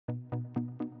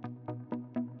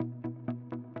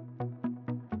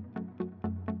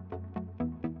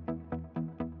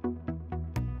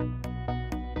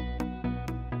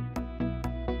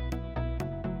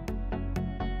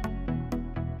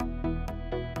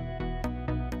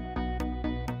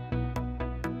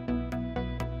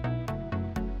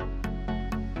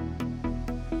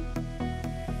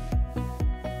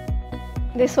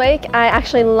This week I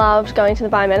actually loved going to the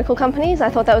biomedical companies. I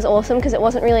thought that was awesome because it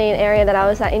wasn't really an area that I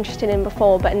was that interested in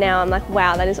before, but now I'm like,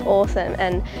 wow, that is awesome.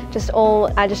 And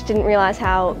I just didn't realise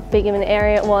how big of an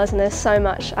area it was, and there's so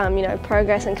much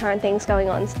progress and current things going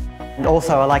on. And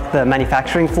also I like the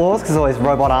manufacturing floors because there's always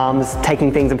robot arms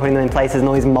taking things and putting them in places, and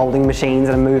all these moulding machines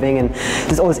that are moving, and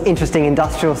there's all this interesting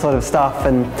industrial sort of stuff,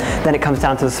 and then it comes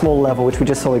down to the small level, which we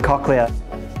just saw with Cochlear.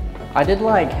 I did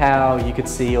like how you could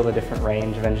see all the different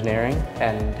range of engineering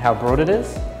and how broad it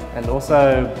is, and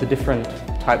also the different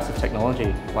types of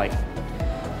technology. Like,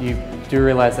 you do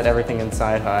realise that everything in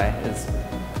sci-fi is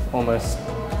almost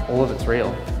all of it's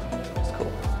real. It's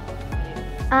cool.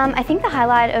 I think the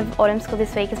highlight of autumn school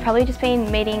this week has probably just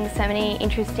been meeting so many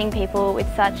interesting people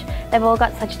they've all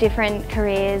got such different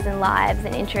careers and lives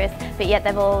and interests, but yet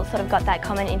they've all sort of got that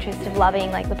common interest of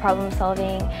loving the problem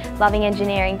solving, loving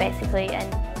engineering basically.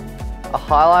 And a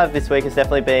highlight of this week has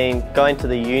definitely been going to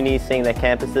the unis, seeing their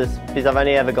campuses, because I've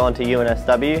only ever gone to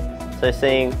UNSW, so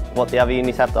seeing what the other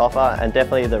unis have to offer, and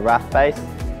definitely the RAF base,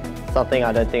 something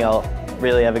I don't think I'll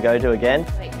really ever go to again.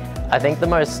 I think the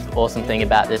most awesome thing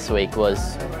about this week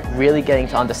was really getting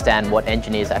to understand what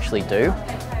engineers actually do.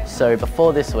 So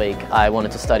before this week I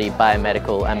wanted to study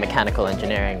biomedical and mechanical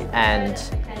engineering, and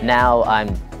now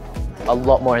I'm a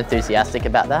lot more enthusiastic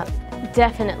about that.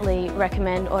 Definitely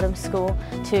recommend autumn school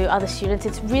to other students.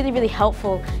 It's really, really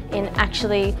helpful in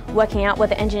actually working out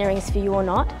whether engineering is for you or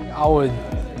not. I would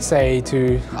say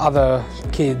to other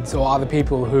kids or other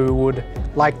people who would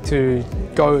like to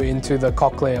go into the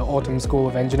Cochlear Autumn School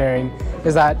of Engineering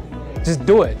is that just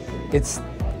do it. It's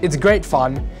great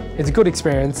fun, it's a good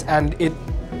experience, and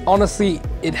honestly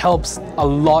it helps a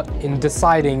lot in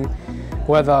deciding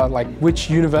whether which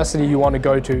university you want to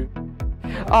go to.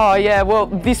 Oh yeah, well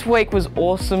this week was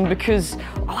awesome because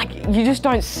you just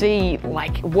don't see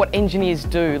what engineers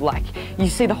do. You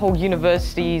see the whole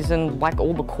universities and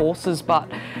all the courses, but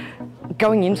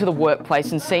going into the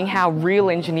workplace and seeing how real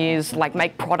engineers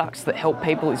make products that help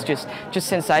people is just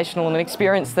sensational, and an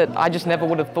experience that I just never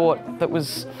would have thought that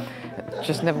was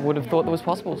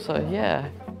possible. So yeah.